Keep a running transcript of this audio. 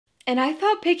and I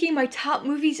thought picking my top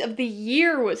movies of the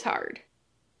year was hard.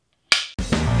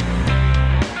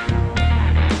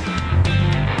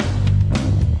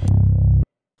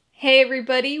 Hey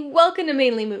everybody, welcome to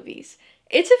Mainly Movies.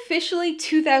 It's officially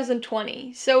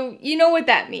 2020, so you know what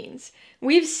that means.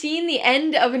 We've seen the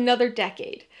end of another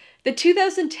decade. The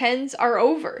 2010s are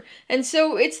over, and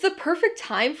so it's the perfect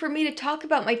time for me to talk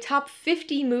about my top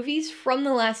 50 movies from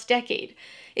the last decade.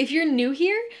 If you're new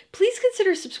here, please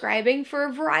consider subscribing for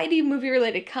a variety of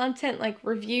movie-related content like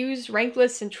reviews, rank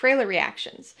lists, and trailer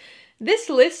reactions. This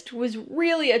list was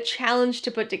really a challenge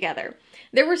to put together.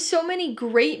 There were so many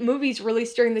great movies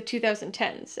released during the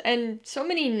 2010s, and so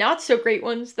many not so great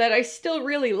ones that I still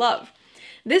really love.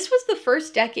 This was the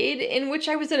first decade in which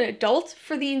I was an adult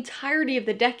for the entirety of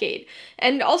the decade,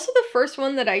 and also the first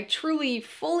one that I truly,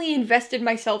 fully invested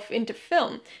myself into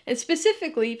film, and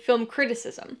specifically film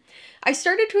criticism. I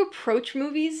started to approach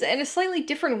movies in a slightly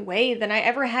different way than I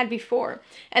ever had before,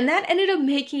 and that ended up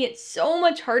making it so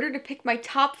much harder to pick my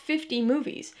top 50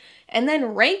 movies, and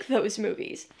then rank those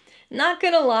movies. Not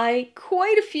gonna lie,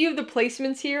 quite a few of the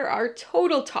placements here are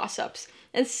total toss-ups,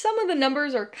 and some of the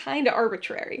numbers are kinda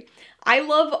arbitrary. I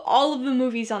love all of the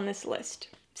movies on this list.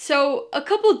 So, a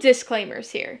couple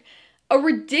disclaimers here. A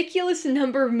ridiculous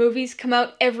number of movies come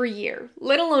out every year,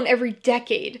 let alone every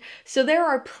decade, so there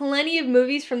are plenty of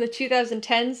movies from the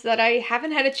 2010s that I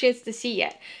haven't had a chance to see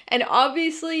yet, and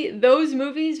obviously those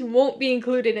movies won't be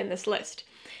included in this list.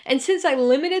 And since I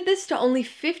limited this to only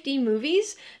 50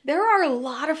 movies, there are a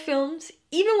lot of films,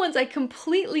 even ones I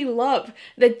completely love,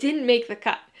 that didn't make the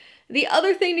cut. The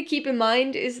other thing to keep in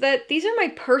mind is that these are my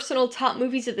personal top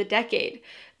movies of the decade.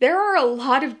 There are a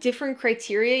lot of different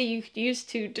criteria you could use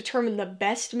to determine the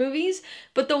best movies,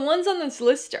 but the ones on this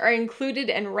list are included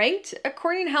and ranked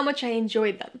according to how much I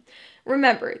enjoyed them.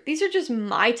 Remember, these are just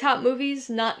my top movies,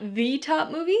 not the top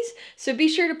movies, so be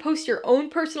sure to post your own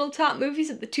personal top movies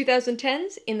of the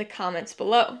 2010s in the comments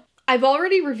below. I've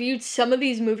already reviewed some of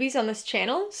these movies on this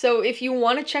channel, so if you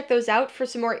want to check those out for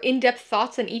some more in-depth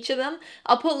thoughts on each of them,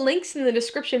 I'll put links in the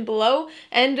description below,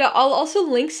 and I'll also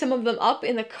link some of them up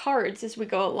in the cards as we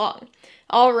go along.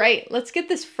 Alright, let's get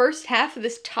this first half of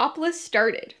this top list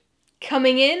started.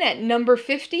 Coming in at number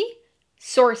 50,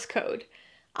 Source Code.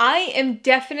 I am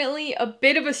definitely a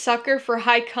bit of a sucker for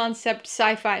high-concept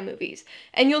sci-fi movies,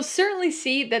 and you'll certainly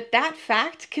see that that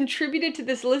fact contributed to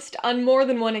this list on more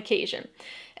than one occasion.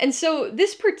 And so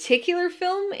this particular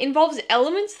film involves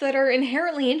elements that are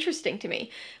inherently interesting to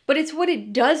me, but it's what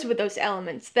it does with those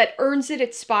elements that earns it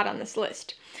its spot on this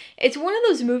list. It's one of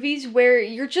those movies where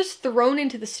you're just thrown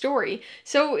into the story,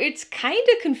 so it's kind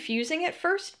of confusing at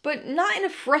first, but not in a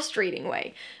frustrating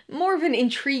way, more of an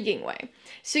intriguing way.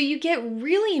 So you get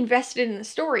really invested in the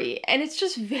story, and it's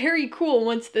just very cool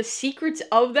once the secrets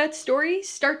of that story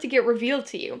start to get revealed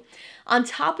to you. On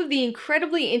top of the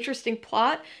incredibly interesting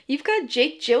plot, you've got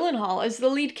Jake Gyllenhaal as the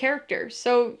lead character,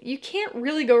 so you can't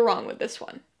really go wrong with this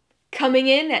one. Coming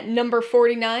in at number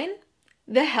 49,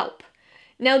 The Help.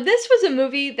 Now this was a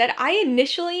movie that I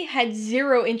initially had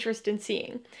zero interest in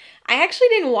seeing. I actually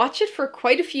didn't watch it for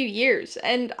quite a few years,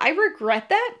 and I regret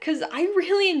that because I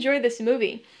really enjoy this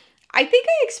movie. I think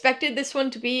I expected this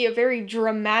one to be a very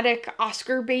dramatic,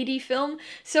 Oscar-baity film,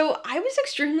 so I was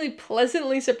extremely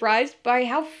pleasantly surprised by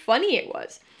how funny it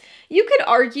was. You could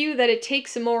argue that it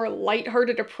takes a more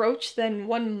lighthearted approach than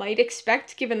one might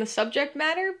expect given the subject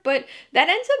matter, but that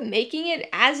ends up making it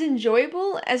as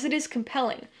enjoyable as it is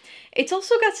compelling. It's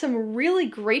also got some really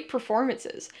great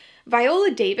performances.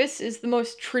 Viola Davis is the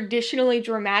most traditionally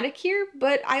dramatic here,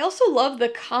 but I also love the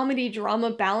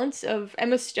comedy-drama balance of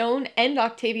Emma Stone and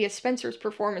Octavia Spencer's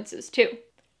performances too.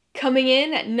 Coming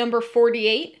in at number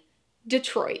 48,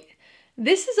 Detroit.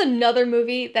 This is another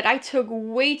movie that I took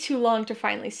way too long to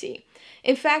finally see.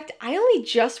 In fact, I only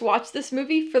just watched this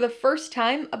movie for the first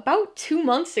time about 2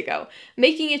 months ago,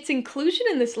 making its inclusion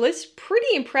in this list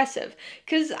pretty impressive,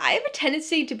 because I have a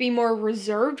tendency to be more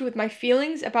reserved with my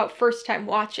feelings about first-time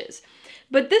watches.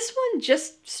 But this one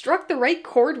just struck the right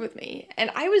chord with me, and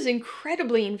I was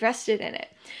incredibly invested in it.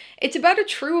 It's about a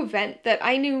true event that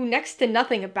I knew next to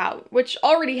nothing about, which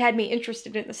already had me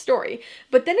interested in the story,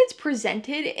 but then it's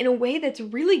presented in a way that's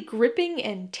really gripping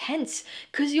and tense,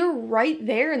 because you're right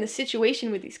there in the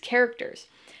situation with these characters.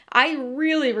 I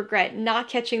really regret not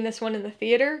catching this one in the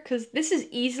theater, because this is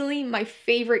easily my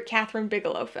favorite Kathryn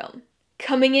Bigelow film.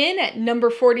 Coming in at number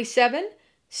 47,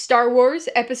 Star Wars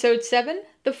Episode 7,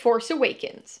 The Force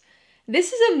Awakens.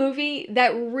 This is a movie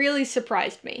that really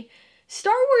surprised me.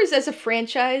 Star Wars as a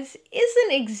franchise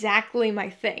isn't exactly my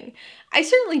thing. I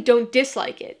certainly don't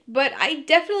dislike it, but I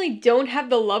definitely don't have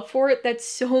the love for it that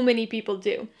so many people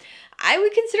do. I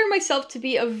would consider myself to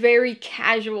be a very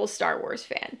casual Star Wars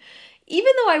fan.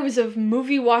 Even though I was of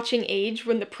movie watching age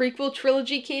when the prequel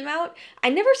trilogy came out, I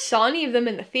never saw any of them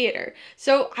in the theater,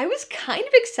 so I was kind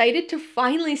of excited to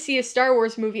finally see a Star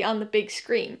Wars movie on the big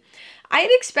screen. I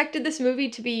had expected this movie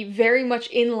to be very much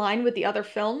in line with the other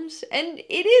films, and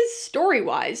it is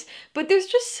story-wise, but there's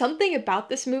just something about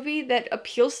this movie that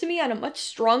appeals to me on a much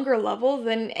stronger level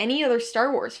than any other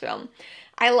Star Wars film.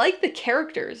 I like the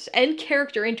characters and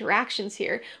character interactions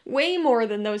here way more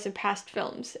than those in past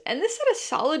films, and this had a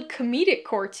solid comedic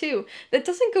core too that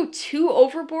doesn't go too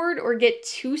overboard or get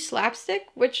too slapstick,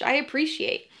 which I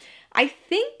appreciate. I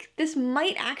think this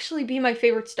might actually be my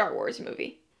favorite Star Wars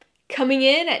movie. Coming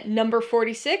in at number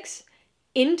 46,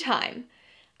 In Time.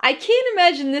 I can't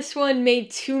imagine this one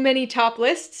made too many top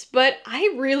lists, but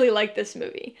I really like this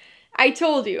movie. I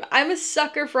told you, I'm a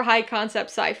sucker for high concept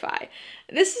sci-fi.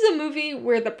 This is a movie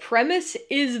where the premise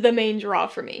is the main draw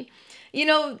for me. You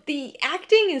know, the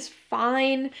acting is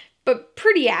fine, but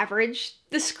pretty average.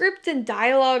 The script and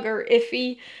dialogue are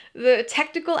iffy. The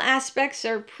technical aspects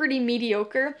are pretty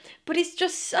mediocre, but it's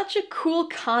just such a cool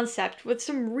concept with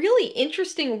some really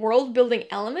interesting world-building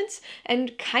elements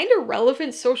and kind of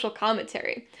relevant social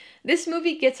commentary. This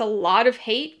movie gets a lot of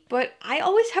hate, but I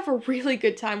always have a really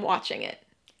good time watching it.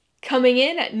 Coming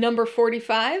in at number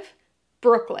 45,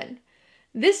 Brooklyn.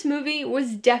 This movie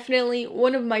was definitely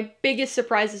one of my biggest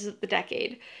surprises of the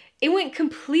decade. It went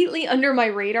completely under my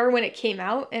radar when it came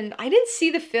out, and I didn't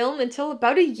see the film until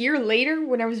about a year later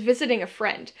when I was visiting a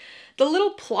friend. The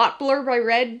little plot blurb I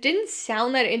read didn't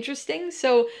sound that interesting,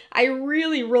 so I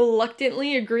really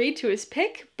reluctantly agreed to his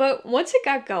pick, but once it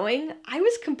got going, I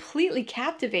was completely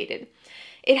captivated.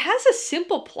 It has a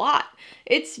simple plot.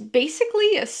 It's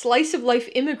basically a slice of life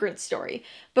immigrant story,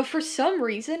 but for some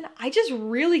reason, I just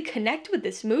really connect with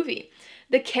this movie.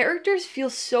 The characters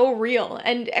feel so real,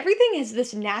 and everything has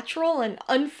this natural and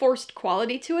unforced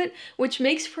quality to it, which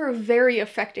makes for a very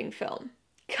affecting film.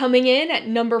 Coming in at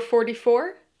number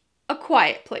 44, A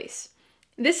Quiet Place.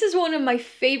 This is one of my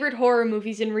favorite horror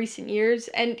movies in recent years,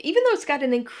 and even though it's got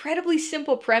an incredibly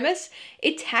simple premise,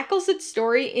 it tackles its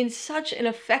story in such an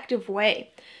effective way.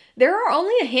 There are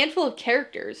only a handful of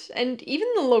characters, and even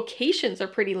the locations are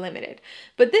pretty limited,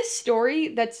 but this story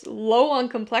that's low on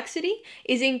complexity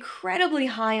is incredibly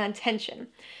high on tension.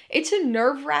 It's a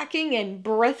nerve-wracking and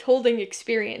breath-holding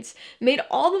experience, made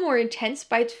all the more intense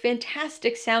by its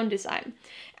fantastic sound design.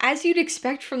 As you'd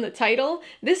expect from the title,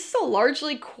 this is a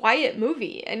largely quiet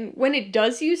movie, and when it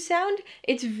does use sound,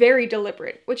 it's very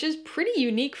deliberate, which is pretty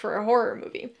unique for a horror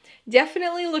movie.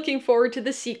 Definitely looking forward to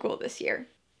the sequel this year.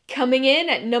 Coming in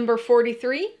at number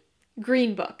 43,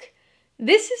 Green Book.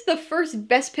 This is the first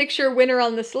Best Picture winner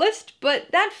on this list, but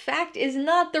that fact is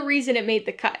not the reason it made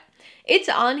the cut. It's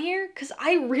on here because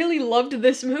I really loved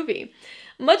this movie.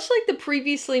 Much like the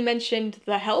previously mentioned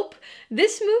The Help,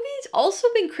 this movie's also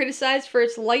been criticized for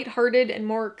its lighthearted and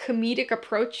more comedic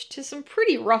approach to some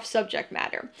pretty rough subject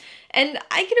matter. And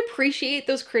I can appreciate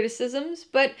those criticisms,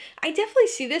 but I definitely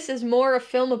see this as more a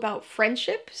film about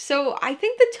friendship, so I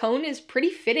think the tone is pretty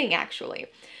fitting actually.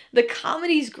 The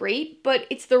comedy's great, but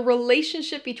it's the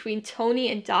relationship between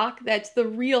Tony and Doc that's the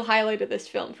real highlight of this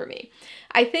film for me.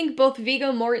 I think both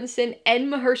Viggo Mortensen and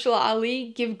Mahershala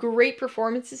Ali give great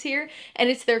performances here, and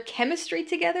it's their chemistry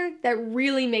together that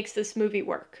really makes this movie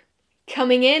work.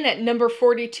 Coming in at number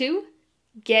 42,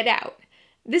 Get Out.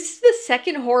 This is the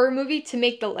second horror movie to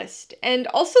make the list, and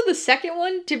also the second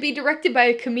one to be directed by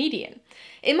a comedian.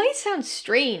 It might sound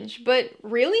strange, but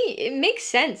really, it makes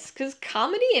sense, because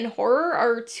comedy and horror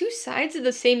are two sides of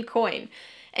the same coin.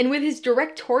 And with his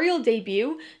directorial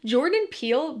debut, Jordan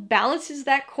Peele balances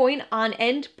that coin on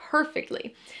end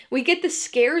perfectly. We get the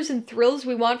scares and thrills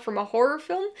we want from a horror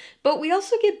film, but we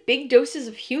also get big doses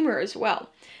of humor as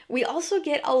well. We also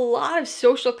get a lot of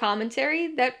social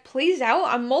commentary that plays out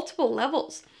on multiple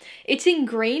levels. It's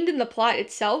ingrained in the plot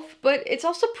itself, but it's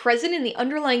also present in the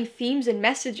underlying themes and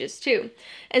messages too.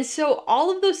 And so all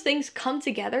of those things come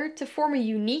together to form a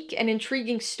unique and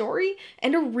intriguing story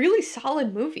and a really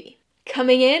solid movie.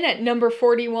 Coming in at number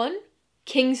 41,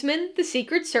 Kingsman: The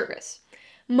Secret Service.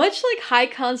 Much like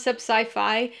high-concept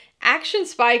sci-fi, action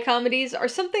spy comedies are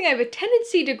something I have a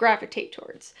tendency to gravitate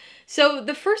towards. So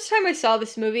the first time I saw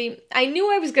this movie, I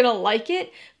knew I was gonna like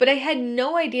it, but I had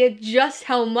no idea just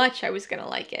how much I was gonna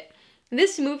like it.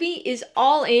 This movie is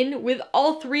all in with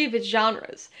all three of its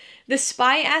genres. The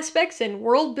spy aspects and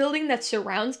world building that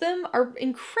surrounds them are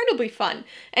incredibly fun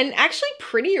and actually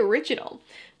pretty original.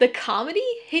 The comedy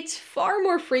hits far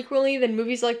more frequently than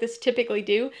movies like this typically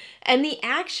do, and the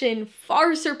action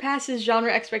far surpasses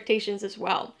genre expectations as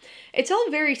well. It's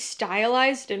all very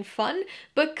stylized and fun,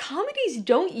 but comedies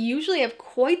don't usually have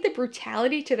quite the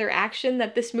brutality to their action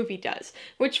that this movie does,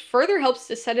 which further helps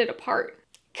to set it apart.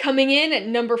 Coming in at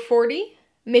number 40,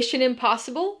 Mission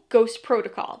Impossible: Ghost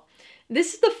Protocol.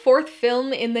 This is the fourth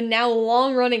film in the now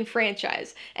long-running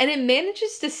franchise, and it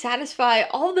manages to satisfy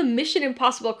all the Mission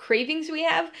Impossible cravings we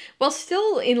have while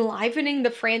still enlivening the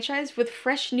franchise with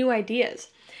fresh new ideas.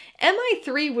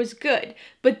 MI3 was good,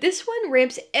 but this one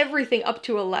ramps everything up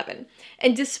to 11.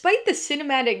 And despite the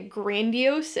cinematic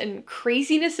grandiose and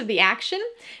craziness of the action,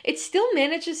 it still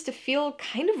manages to feel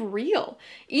kind of real.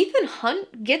 Ethan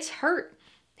Hunt gets hurt.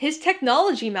 His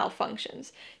technology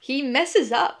malfunctions. He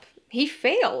messes up. He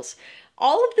fails.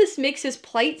 All of this makes his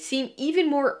plight seem even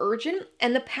more urgent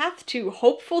and the path to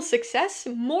hopeful success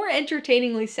more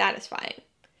entertainingly satisfying.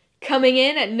 Coming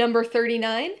in at number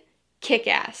 39,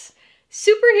 Kick-Ass.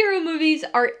 Superhero movies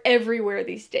are everywhere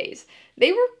these days.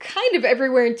 They were kind of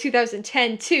everywhere in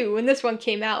 2010 too when this one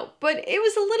came out, but it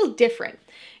was a little different.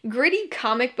 Gritty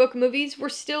comic book movies were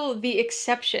still the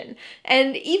exception,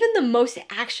 and even the most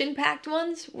action-packed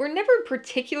ones were never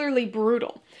particularly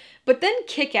brutal. But then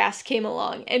Kick-Ass came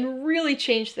along and really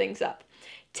changed things up.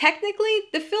 Technically,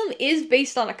 the film is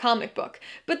based on a comic book,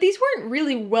 but these weren't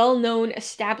really well-known,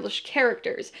 established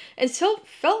characters, and so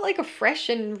felt like a fresh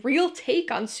and real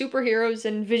take on superheroes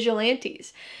and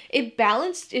vigilantes. It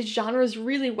balanced its genres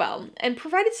really well, and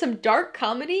provided some dark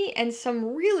comedy and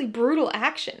some really brutal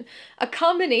action, a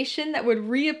combination that would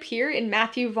reappear in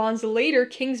Matthew Vaughn's later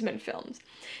Kingsman films.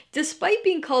 Despite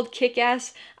being called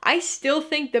Kick-Ass, I still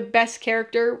think the best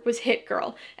character was Hit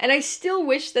Girl, and I still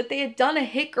wish that they had done a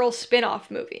Hit Girl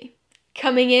spin-off movie.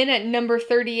 Coming in at number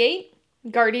 38,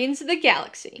 Guardians of the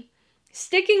Galaxy.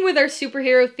 Sticking with our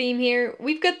superhero theme here,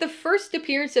 we've got the first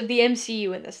appearance of the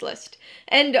MCU in this list.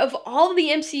 And of all the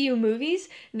MCU movies,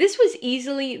 this was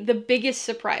easily the biggest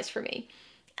surprise for me.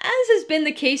 As has been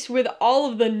the case with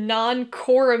all of the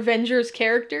non-core Avengers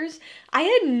characters, I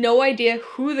had no idea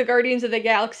who the Guardians of the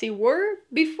Galaxy were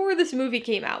before this movie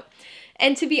came out.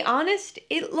 And to be honest,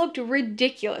 it looked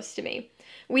ridiculous to me.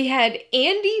 We had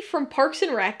Andy from Parks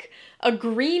and Rec, a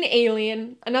green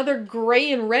alien, another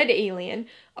gray and red alien,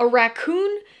 a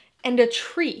raccoon, and a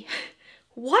tree.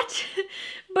 What?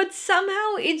 But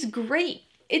somehow it's great.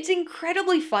 It's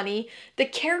incredibly funny, the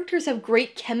characters have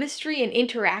great chemistry and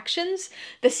interactions,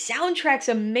 the soundtrack's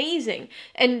amazing,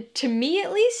 and to me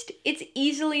at least, it's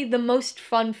easily the most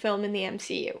fun film in the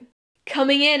MCU.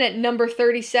 Coming in at number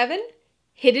 37,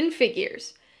 Hidden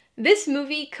Figures. This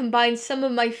movie combines some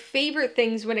of my favorite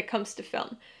things when it comes to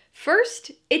film.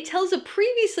 First, it tells a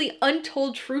previously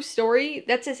untold true story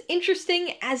that's as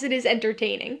interesting as it is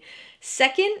entertaining.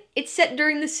 Second, it's set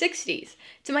during the 60s.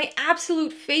 It's my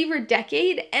absolute favorite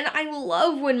decade, and I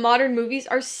love when modern movies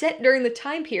are set during the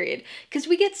time period, because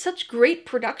we get such great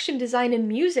production design and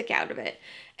music out of it.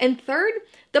 And third,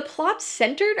 the plot's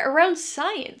centered around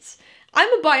science.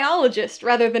 I'm a biologist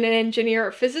rather than an engineer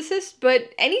or physicist, but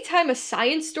anytime a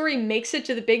science story makes it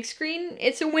to the big screen,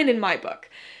 it's a win in my book.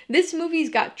 This movie's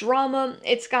got drama,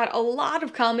 it's got a lot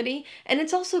of comedy, and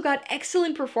it's also got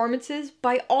excellent performances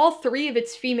by all three of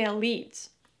its female leads.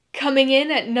 Coming in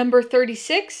at number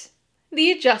 36,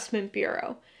 The Adjustment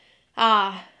Bureau.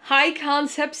 Ah, high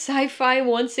concept sci-fi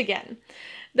once again.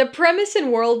 The premise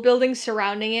and world building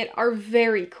surrounding it are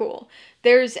very cool.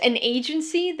 There's an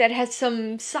agency that has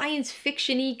some science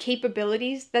fiction-y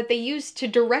capabilities that they use to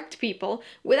direct people,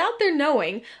 without their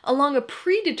knowing, along a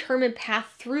predetermined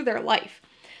path through their life.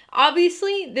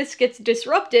 Obviously, this gets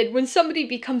disrupted when somebody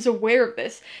becomes aware of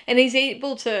this and is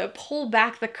able to pull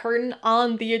back the curtain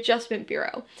on the Adjustment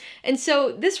Bureau. And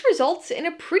so this results in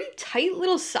a pretty tight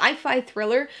little sci-fi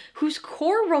thriller whose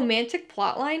core romantic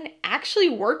plotline actually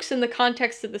works in the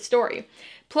context of the story.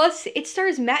 Plus, it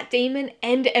stars Matt Damon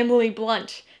and Emily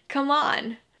Blunt. Come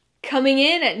on. Coming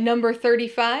in at number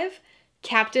 35,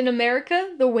 Captain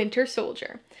America: The Winter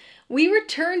Soldier. We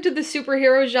return to the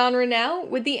superhero genre now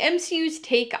with the MCU's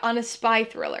take on a spy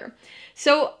thriller.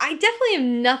 So I definitely have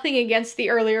nothing against the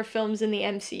earlier films in the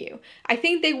MCU. I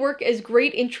think they work as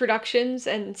great introductions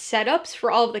and setups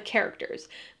for all of the characters,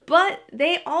 but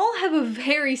they all have a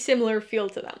very similar feel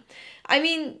to them. I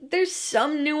mean, there's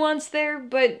some nuance there,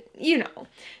 but you know.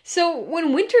 So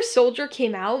when Winter Soldier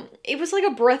came out, it was like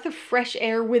a breath of fresh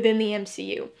air within the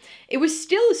MCU. It was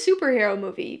still a superhero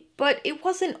movie, but it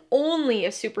wasn't only a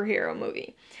superhero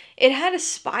movie. It had a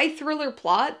spy thriller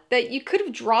plot that you could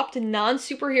have dropped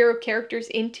non-superhero characters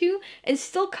into and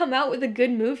still come out with a good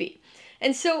movie.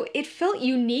 And so it felt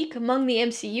unique among the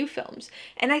MCU films,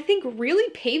 and I think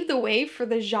really paved the way for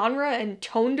the genre and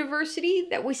tone diversity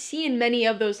that we see in many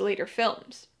of those later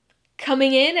films.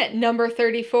 Coming in at number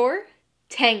 34,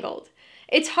 Tangled.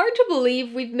 It's hard to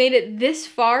believe we've made it this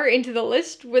far into the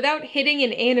list without hitting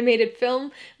an animated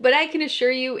film, but I can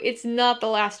assure you it's not the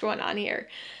last one on here.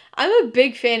 I'm a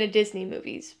big fan of Disney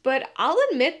movies, but I'll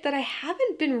admit that I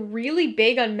haven't been really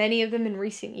big on many of them in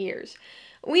recent years.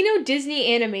 We know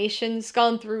Disney animation's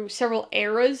gone through several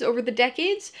eras over the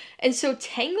decades, and so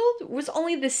Tangled was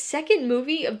only the second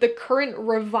movie of the current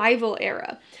revival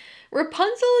era.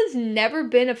 Rapunzel has never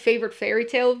been a favorite fairy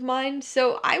tale of mine,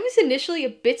 so I was initially a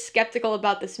bit skeptical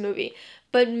about this movie,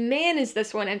 but man is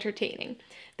this one entertaining.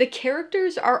 The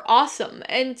characters are awesome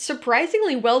and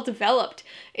surprisingly well developed.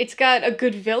 It's got a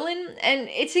good villain, and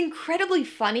it's incredibly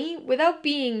funny without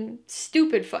being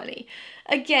stupid funny.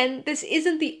 Again, this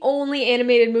isn't the only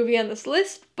animated movie on this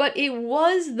list, but it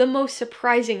was the most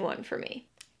surprising one for me.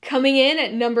 Coming in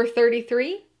at number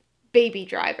 33, Baby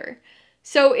Driver.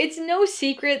 So it's no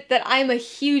secret that I'm a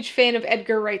huge fan of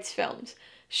Edgar Wright's films.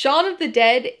 Shaun of the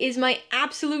Dead is my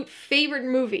absolute favorite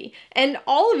movie, and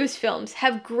all of his films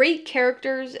have great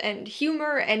characters and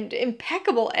humor and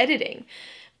impeccable editing.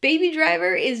 Baby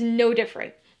Driver is no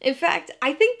different. In fact,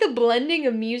 I think the blending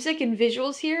of music and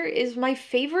visuals here is my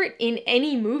favorite in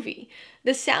any movie.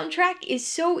 The soundtrack is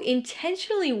so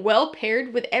intentionally well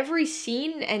paired with every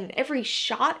scene and every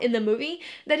shot in the movie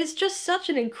that it's just such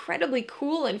an incredibly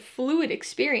cool and fluid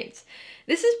experience.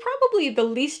 This is probably the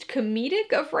least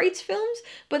comedic of Wright's films,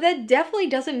 but that definitely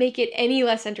doesn't make it any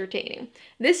less entertaining.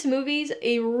 This movie's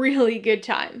a really good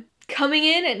time. Coming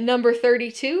in at number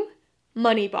 32,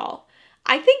 Moneyball.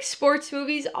 I think sports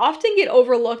movies often get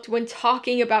overlooked when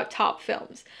talking about top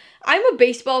films. I'm a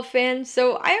baseball fan,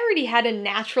 so I already had a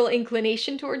natural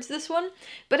inclination towards this one,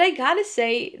 but I gotta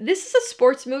say, this is a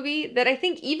sports movie that I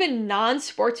think even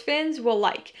non-sports fans will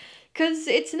like, because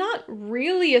it's not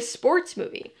really a sports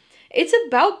movie. It's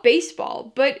about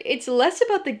baseball, but it's less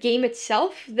about the game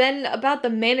itself than about the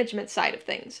management side of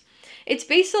things. It's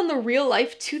based on the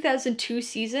real-life 2002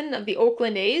 season of the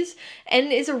Oakland A's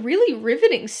and is a really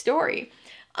riveting story.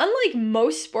 Unlike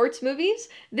most sports movies,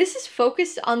 this is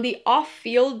focused on the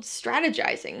off-field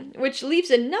strategizing, which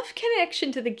leaves enough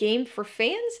connection to the game for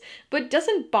fans, but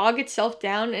doesn't bog itself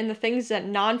down in the things that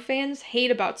non-fans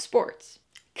hate about sports.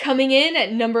 Coming in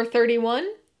at number 31,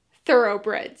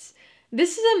 Thoroughbreds.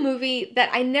 This is a movie that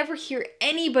I never hear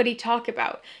anybody talk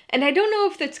about, and I don't know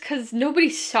if that's because nobody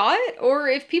saw it or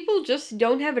if people just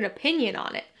don't have an opinion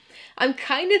on it. I'm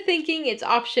kind of thinking it's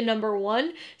option number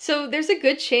 1, so there's a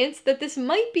good chance that this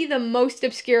might be the most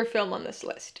obscure film on this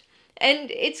list. And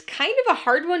it's kind of a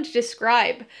hard one to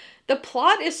describe. The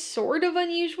plot is sort of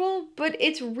unusual, but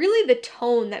it's really the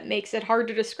tone that makes it hard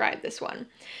to describe this one.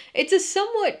 It's a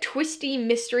somewhat twisty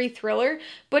mystery thriller,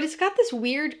 but it's got this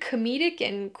weird comedic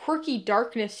and quirky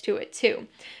darkness to it too.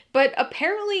 But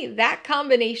apparently that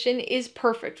combination is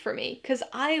perfect for me, because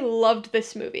I loved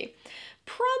this movie.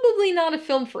 Probably not a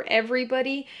film for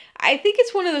everybody. I think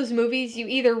it's one of those movies you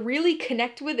either really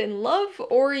connect with and love,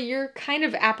 or you're kind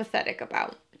of apathetic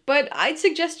about. But I'd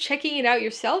suggest checking it out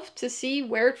yourself to see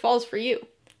where it falls for you.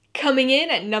 Coming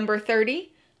in at number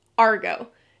 30, Argo.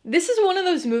 This is one of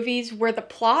those movies where the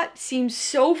plot seems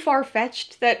so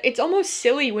far-fetched that it's almost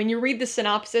silly when you read the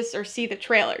synopsis or see the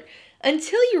trailer,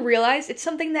 until you realize it's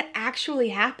something that actually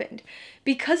happened.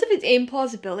 Because of its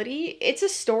implausibility, it's a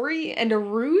story and a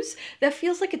ruse that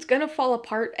feels like it's gonna fall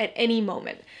apart at any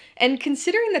moment. And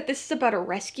considering that this is about a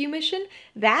rescue mission,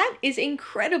 that is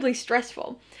incredibly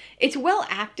stressful. It's well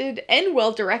acted and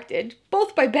well directed,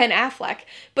 both by Ben Affleck,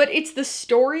 but it's the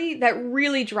story that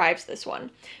really drives this one.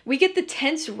 We get the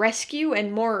tense rescue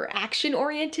and more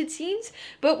action-oriented scenes,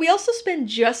 but we also spend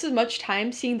just as much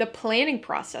time seeing the planning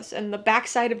process and the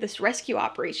backside of this rescue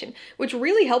operation, which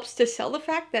really helps to sell the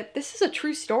fact that this is a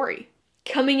true story.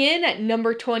 Coming in at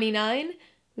number 29,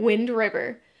 Wind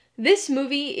River. This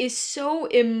movie is so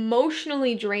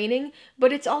emotionally draining,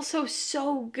 but it's also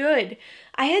so good.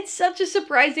 I had such a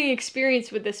surprising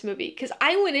experience with this movie because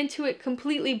I went into it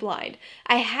completely blind.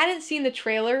 I hadn't seen the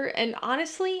trailer, and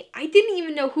honestly, I didn't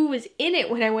even know who was in it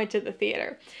when I went to the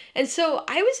theater. And so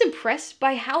I was impressed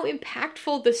by how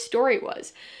impactful the story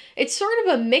was. It's sort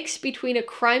of a mix between a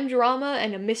crime drama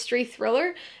and a mystery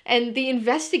thriller, and the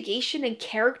investigation and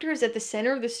characters at the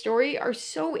center of the story are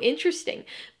so interesting,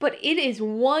 but it is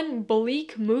one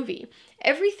bleak movie.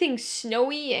 Everything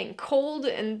snowy and cold,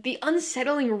 and the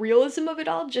unsettling realism of it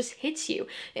all just hits you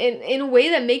in a way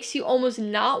that makes you almost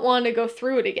not want to go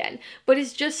through it again. But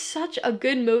it's just such a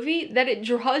good movie that it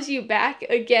draws you back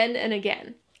again and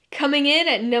again. Coming in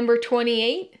at number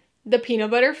 28, The Peanut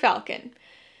Butter Falcon.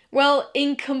 Well,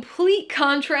 in complete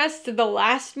contrast to the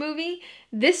last movie,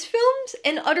 this film's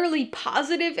an utterly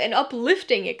positive and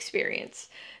uplifting experience.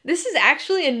 This is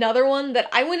actually another one that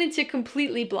I went into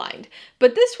completely blind,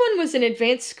 but this one was an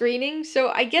advanced screening, so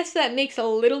I guess that makes a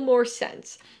little more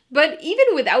sense. But even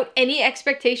without any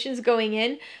expectations going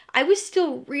in, I was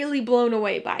still really blown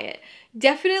away by it.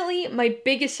 Definitely my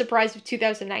biggest surprise of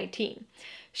 2019.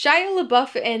 Shia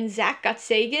LaBeouf and Zach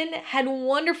Gottsagen had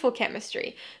wonderful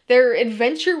chemistry. Their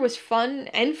adventure was fun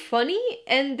and funny,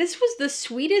 and this was the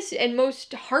sweetest and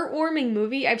most heartwarming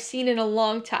movie I've seen in a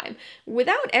long time,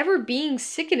 without ever being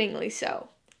sickeningly so.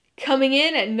 Coming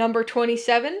in at number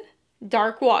 27,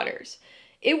 Dark Waters.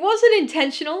 It wasn't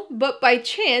intentional, but by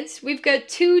chance, we've got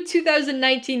two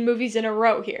 2019 movies in a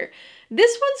row here.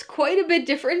 This one's quite a bit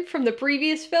different from the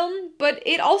previous film, but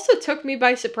it also took me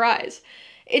by surprise.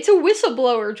 It's a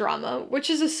whistleblower drama, which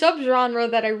is a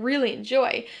subgenre that I really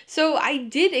enjoy, so I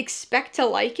did expect to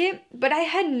like it, but I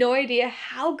had no idea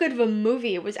how good of a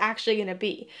movie it was actually going to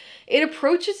be. It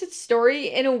approaches its story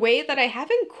in a way that I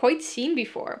haven't quite seen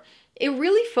before. It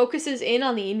really focuses in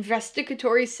on the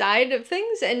investigatory side of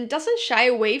things and doesn't shy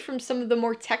away from some of the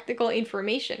more technical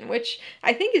information, which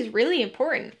I think is really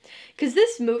important. Because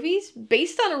this movie's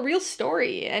based on a real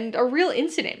story and a real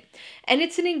incident. And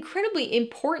it's an incredibly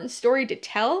important story to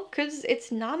tell because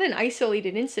it's not an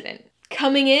isolated incident.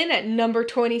 Coming in at number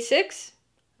 26,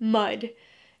 Mud.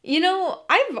 You know,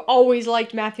 I've always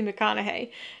liked Matthew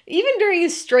McConaughey, even during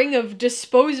his string of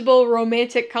disposable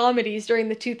romantic comedies during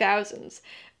the 2000s.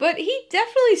 But he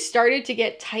definitely started to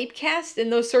get typecast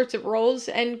in those sorts of roles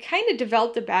and kind of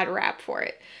developed a bad rap for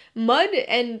it. Mud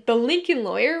and The Lincoln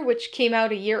Lawyer, which came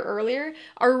out a year earlier,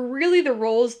 are really the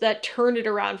roles that turned it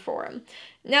around for him.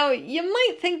 Now, you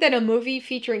might think that a movie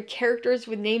featuring characters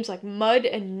with names like Mud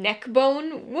and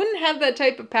Neckbone wouldn't have that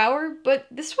type of power, but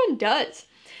this one does.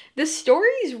 The story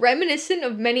is reminiscent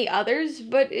of many others,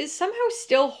 but is somehow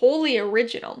still wholly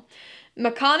original.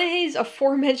 McConaughey's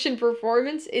aforementioned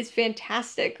performance is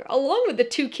fantastic, along with the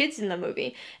two kids in the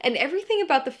movie, and everything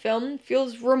about the film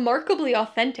feels remarkably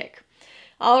authentic.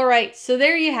 Alright, so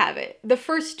there you have it, the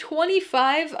first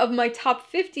 25 of my top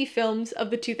 50 films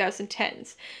of the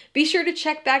 2010s. Be sure to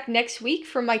check back next week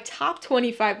for my top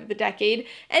 25 of the decade,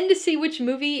 and to see which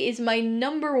movie is my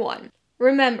number one.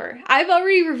 Remember, I've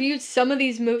already reviewed some of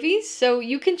these movies, so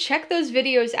you can check those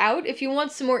videos out if you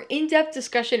want some more in-depth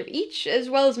discussion of each, as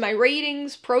well as my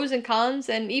ratings, pros and cons,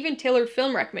 and even tailored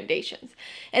film recommendations.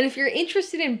 And if you're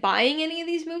interested in buying any of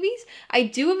these movies, I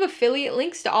do have affiliate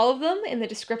links to all of them in the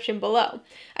description below.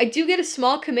 I do get a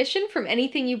small commission from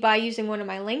anything you buy using one of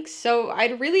my links, so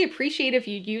I'd really appreciate if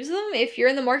you'd use them if you're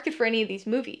in the market for any of these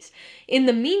movies. In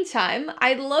the meantime,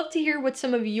 I'd love to hear what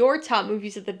some of your top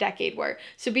movies of the decade were,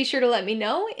 so be sure to let me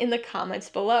know in the comments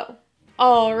below.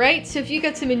 Alright, so if you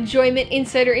got some enjoyment,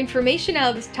 insight, or information out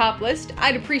of this top list,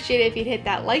 I'd appreciate it if you'd hit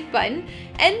that like button,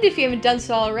 and if you haven't done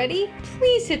so already,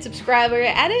 please hit subscribe or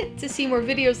add it to see more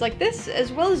videos like this,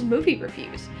 as well as movie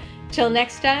reviews. Till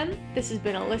next time, this has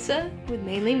been Alyssa with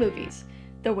Mainly Movies,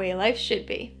 the way life should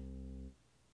be.